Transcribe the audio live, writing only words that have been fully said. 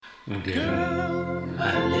Girl,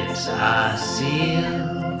 my lips are sealed.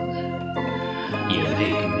 You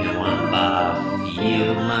make me want to barf.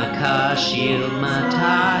 Yield my car, shield my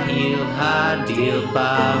tie, heel, high deal,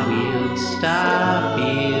 bar wheel, stop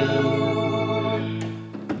you.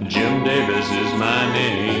 Jim Davis is my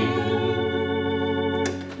name.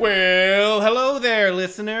 Well, hello there,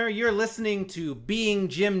 listener. You're listening to Being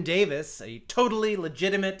Jim Davis, a totally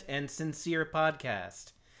legitimate and sincere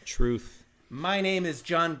podcast. Truth. My name is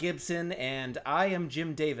John Gibson, and I am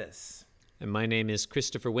Jim Davis. And my name is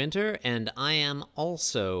Christopher Winter, and I am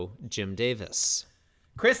also Jim Davis.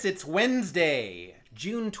 Chris, it's Wednesday,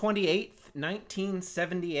 June 28th,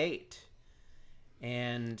 1978.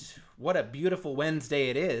 And what a beautiful Wednesday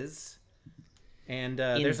it is. And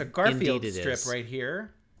there's a Garfield strip right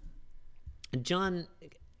here. John,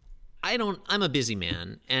 I'm a busy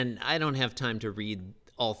man, and I don't have time to read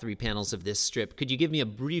all three panels of this strip. Could you give me a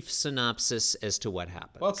brief synopsis as to what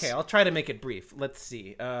happens? Okay, I'll try to make it brief. Let's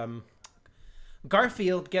see.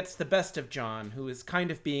 Garfield gets the best of John, who is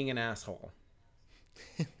kind of being an asshole.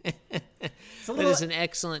 That is an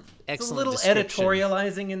excellent It's a little description.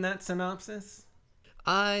 editorializing in that synopsis.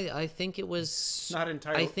 I think it was Not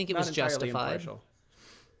entirely. I think it not was entirely justified. impartial.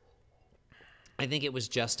 I think it was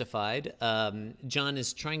justified. John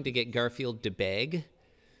is trying to get Garfield to beg.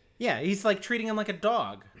 Yeah, he's like treating him like a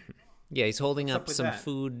dog. Yeah, he's holding What's up up with some that?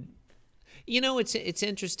 food. You know, it's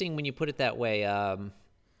interesting when you put it that way.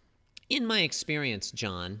 In my experience,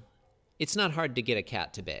 John, it's not hard to get a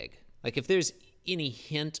cat to beg. Like if there's any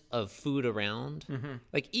hint of food around,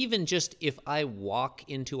 like even just if I walk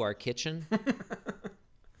into our kitchen,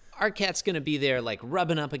 our cat's going to be there like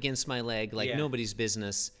rubbing up against my leg like Yeah. nobody's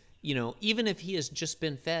business. You know, even if he has just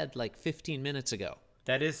been fed like 15 minutes ago.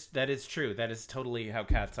 That is true. That is totally how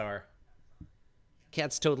cats are.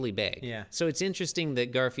 Cats totally beg. Yeah. So it's interesting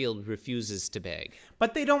that Garfield refuses to beg.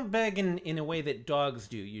 But they don't beg in a way that dogs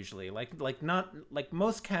do usually. Like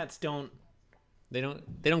most cats don't. They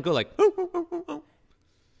don't go like. "Oh, oh, oh, oh, oh."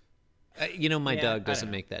 You know, my Yeah, I dog don't doesn't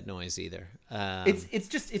know. make that noise either.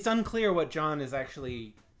 It's unclear what John is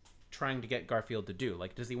actually trying to get Garfield to do.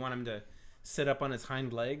 Like, does he want him to sit up on his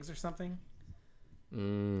hind legs or something?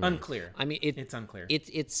 Unclear. I mean, it's unclear.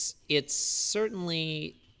 It's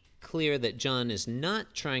certainly clear that John is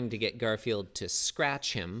not trying to get Garfield to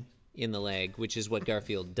scratch him in the leg, which is what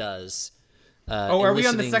Garfield does. Oh, are we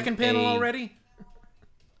on the eliciting second panel already?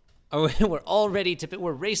 Oh,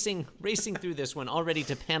 we're racing through this one already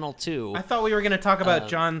to panel 2. I thought we were going to talk about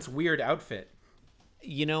John's weird outfit.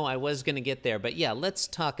 You know, I was going to get there, but yeah, let's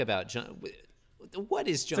talk about John. What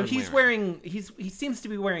is John So he's wearing he seems to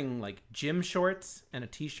be wearing like gym shorts and a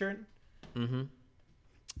t-shirt,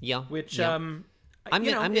 Yeah. which yeah. I'm I'm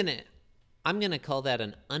gonna call that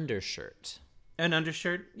an undershirt. an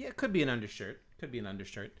undershirt. Yeah, it could be an undershirt. Could be an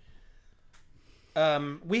undershirt.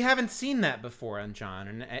 We haven't seen that before on John,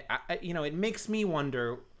 and I it makes me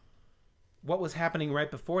wonder what was happening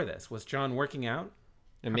right before this. Was John working out?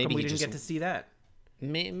 And How maybe come we he didn't just get to see that?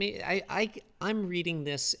 I'm reading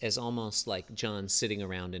this as almost like John sitting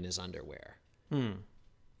around in his underwear.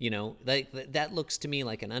 You know, like that looks to me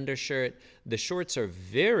like an undershirt. The shorts are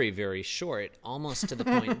very, very short, almost to the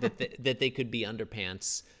point that they could be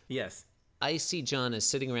underpants. Yes. I see John as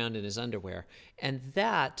sitting around in his underwear, and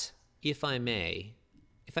that, if I may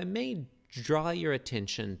draw your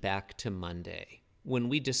attention back to Monday when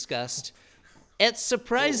we discussed at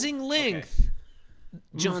surprising length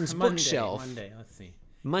John's bookshelf. Monday. Let's see.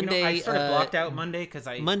 Monday. I sort of blocked out Monday because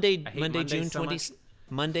I hate Monday, Mondays so much.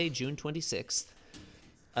 Monday, June 26th.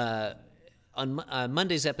 On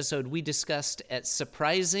Monday's episode, we discussed at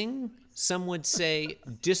surprising, some would say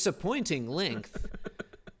disappointing length,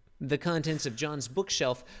 the contents of John's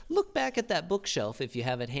bookshelf. Look back at that bookshelf if you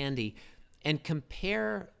have it handy, and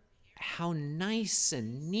compare how nice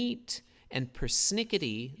and neat and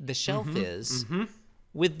persnickety the shelf is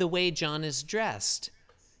with the way John is dressed.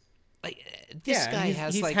 Like this guy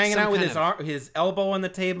he's like hanging some out with kind his elbow on the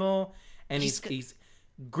table, and He's he's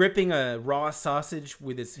gripping a raw sausage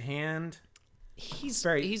with his hand. he's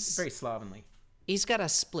Very slovenly. He's got a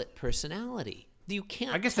split personality. You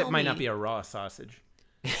can't. I guess tell it might me, not be a raw sausage.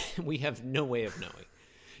 We have no way of knowing.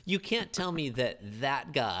 You can't tell me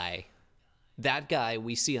that guy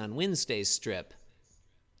we see on Wednesday's strip,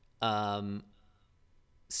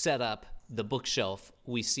 set up the bookshelf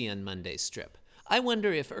we see on Monday's strip. I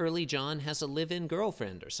wonder if early John has a live-in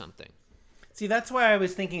girlfriend or something. See, that's why I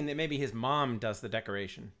was thinking that maybe his mom does the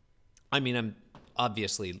decoration. I mean,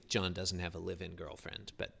 obviously John doesn't have a live-in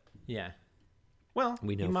girlfriend, but Yeah. Well,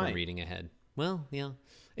 we know he from might. reading ahead. Well, yeah,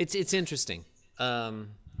 it's interesting.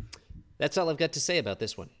 That's all I've got to say about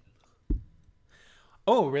this one.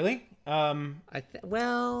 Oh, really? I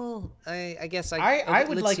guess I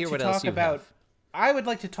would let's like hear to what else talk you about. have. I would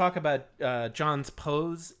like to talk about John's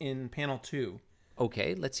pose in panel 2.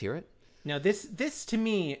 Okay, let's hear it. Now, this to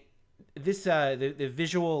me, this the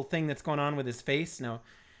visual thing that's going on with his face. Now,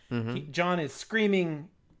 John is screaming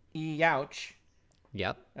 "Youch."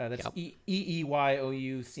 Yep. That's yep.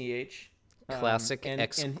 Eeyouch. Classic and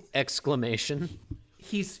exclamation.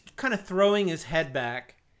 he's kind of throwing his head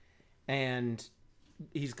back, and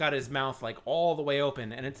he's got his mouth like all the way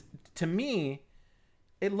open, and it's, to me,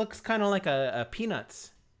 it looks kind of like a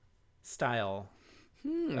Peanuts style,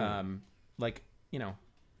 like, you know,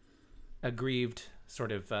 aggrieved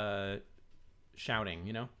sort of shouting,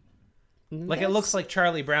 you know, like it looks like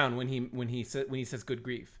Charlie Brown when he says "good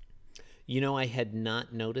grief." You know, I had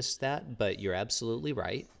not noticed that, but you're absolutely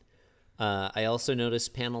right. I also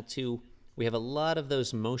noticed panel 2. We have a lot of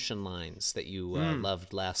those motion lines that you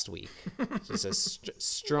loved last week. Just a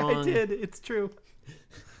strong. I did. It's true.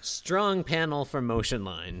 Strong panel for motion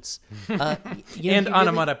lines. And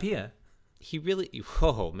onomatopoeia. He really,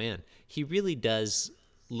 oh man, he really does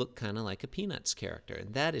look kind of like a Peanuts character,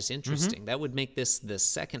 and that is interesting. That would make this the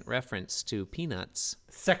second reference to Peanuts.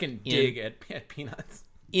 Second dig at Peanuts.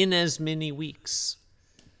 In as many weeks.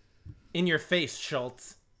 In your face,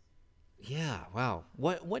 Schultz. Yeah, wow.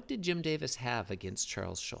 What did Jim Davis have against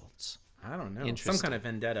Charles Schultz? I don't know. Some kind of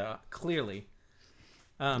vendetta, clearly.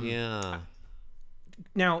 Yeah.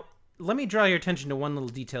 Now, let me draw your attention to one little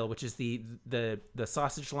detail, which is the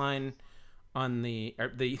sausage line on the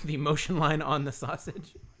motion line on the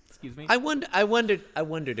sausage. Excuse me. I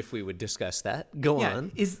wondered if we would discuss that. Go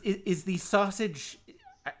on. Is the sausage?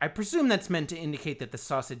 I presume that's meant to indicate that the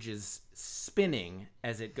sausage is spinning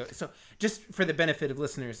as it goes. So, just for the benefit of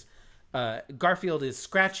listeners, Garfield is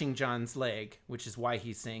scratching John's leg, which is why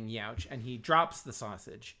he's saying "youch," and he drops the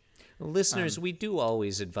sausage. Listeners, we do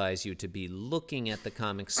always advise you to be looking at the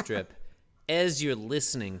comic strip as you're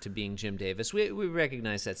listening to Being Jim Davis. We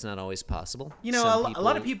recognize that's not always possible. You know, a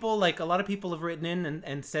lot of people have written in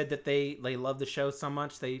and said that they love the show so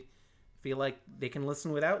much they feel like they can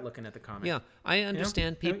listen without looking at the comic. Yeah, I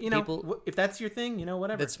understand people. If that's your thing,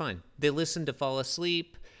 whatever. That's fine. They listen to fall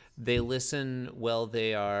asleep. They listen while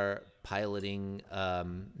they are piloting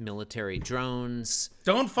military drones.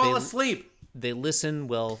 Don't fall asleep. They listen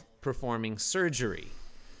while performing surgery.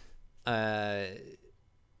 Yeah,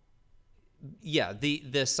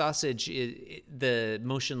 the sausage, the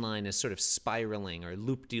motion line is sort of spiraling or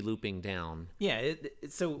loop-de-looping down. Yeah,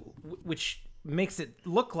 which makes it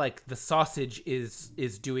look like the sausage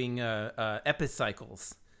is doing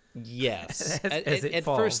epicycles. Yes. as it at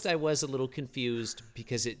falls. first I was a little confused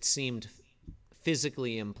because it seemed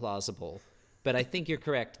physically implausible, but I think you're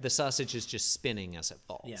correct. The sausage is just spinning as it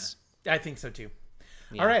falls. Yeah, I think so too.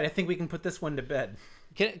 Yeah. All right, I think we can put this one to bed.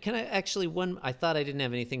 Can I actually I thought I didn't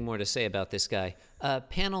have anything more to say about this guy.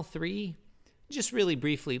 Panel 3, just really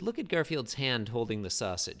briefly, look at Garfield's hand holding the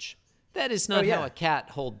sausage. That is not how a cat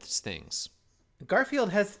holds things. Garfield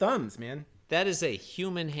has thumbs, man. That is a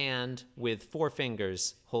human hand with 4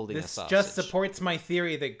 fingers holding a sausage. This just supports my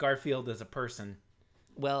theory that Garfield is a person.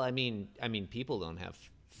 Well, I mean, people don't have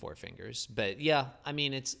 4 fingers, but yeah, I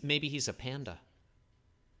mean, maybe he's a panda.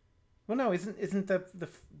 Well, no, isn't the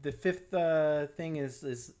fifth thing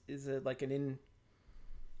is like an in,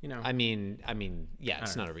 you know? I mean, yeah,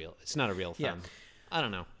 it's not a real thumb. Yeah. I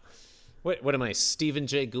don't know. What am I, Stephen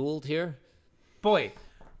Jay Gould here? Boy,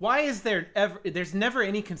 why is there's never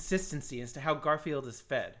any consistency as to how Garfield is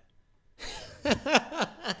fed?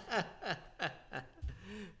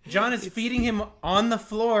 John is feeding him on the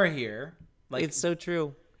floor here. Like, it's so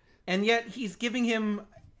true. And yet he's giving him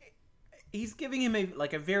a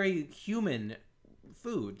very human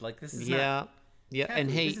food. Like, this is yeah. And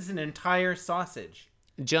food. hey, this is an entire sausage.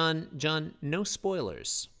 John, no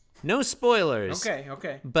spoilers. No spoilers.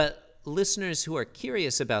 Okay. But listeners who are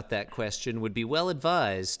curious about that question would be well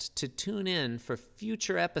advised to tune in for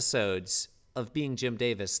future episodes of Being Jim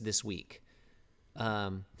Davis this week.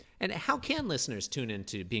 And how can listeners tune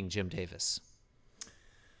into Being Jim Davis?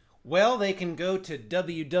 Well, they can go to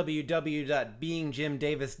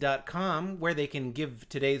www.beingjimdavis.com, where they can give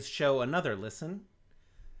today's show another listen.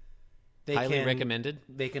 Highly recommended.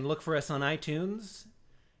 They can look for us on iTunes,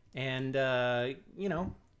 and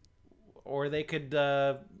or they could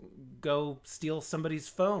go steal somebody's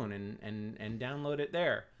phone and download it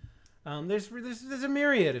there. There's a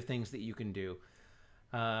myriad of things that you can do.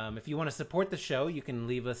 If you want to support the show, you can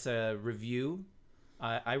leave us a review.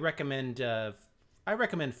 I recommend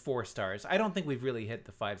 4 stars. I don't think we've really hit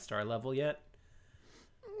the 5-star level yet,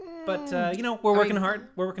 but we're working hard.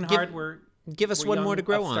 We're working hard. Give us We're one young more to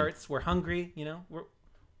grow upstarts. We're hungry.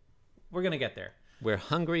 We're gonna get there. on. We're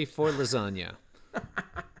hungry for lasagna.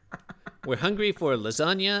 We're hungry for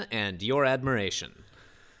lasagna and your admiration.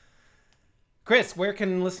 Chris, where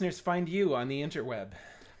can listeners find you on the interweb?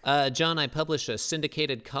 John, I publish a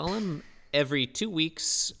syndicated column every 2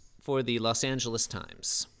 weeks for the Los Angeles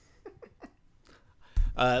Times.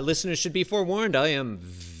 Listeners should be forewarned, I am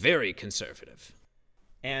very conservative.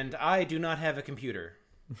 And I do not have a computer.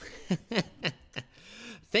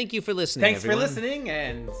 Thank you for listening, Thanks everyone. for listening,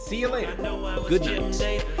 and see you later. Good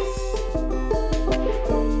night.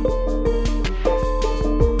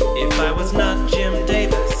 If I was not Jim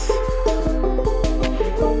Davis.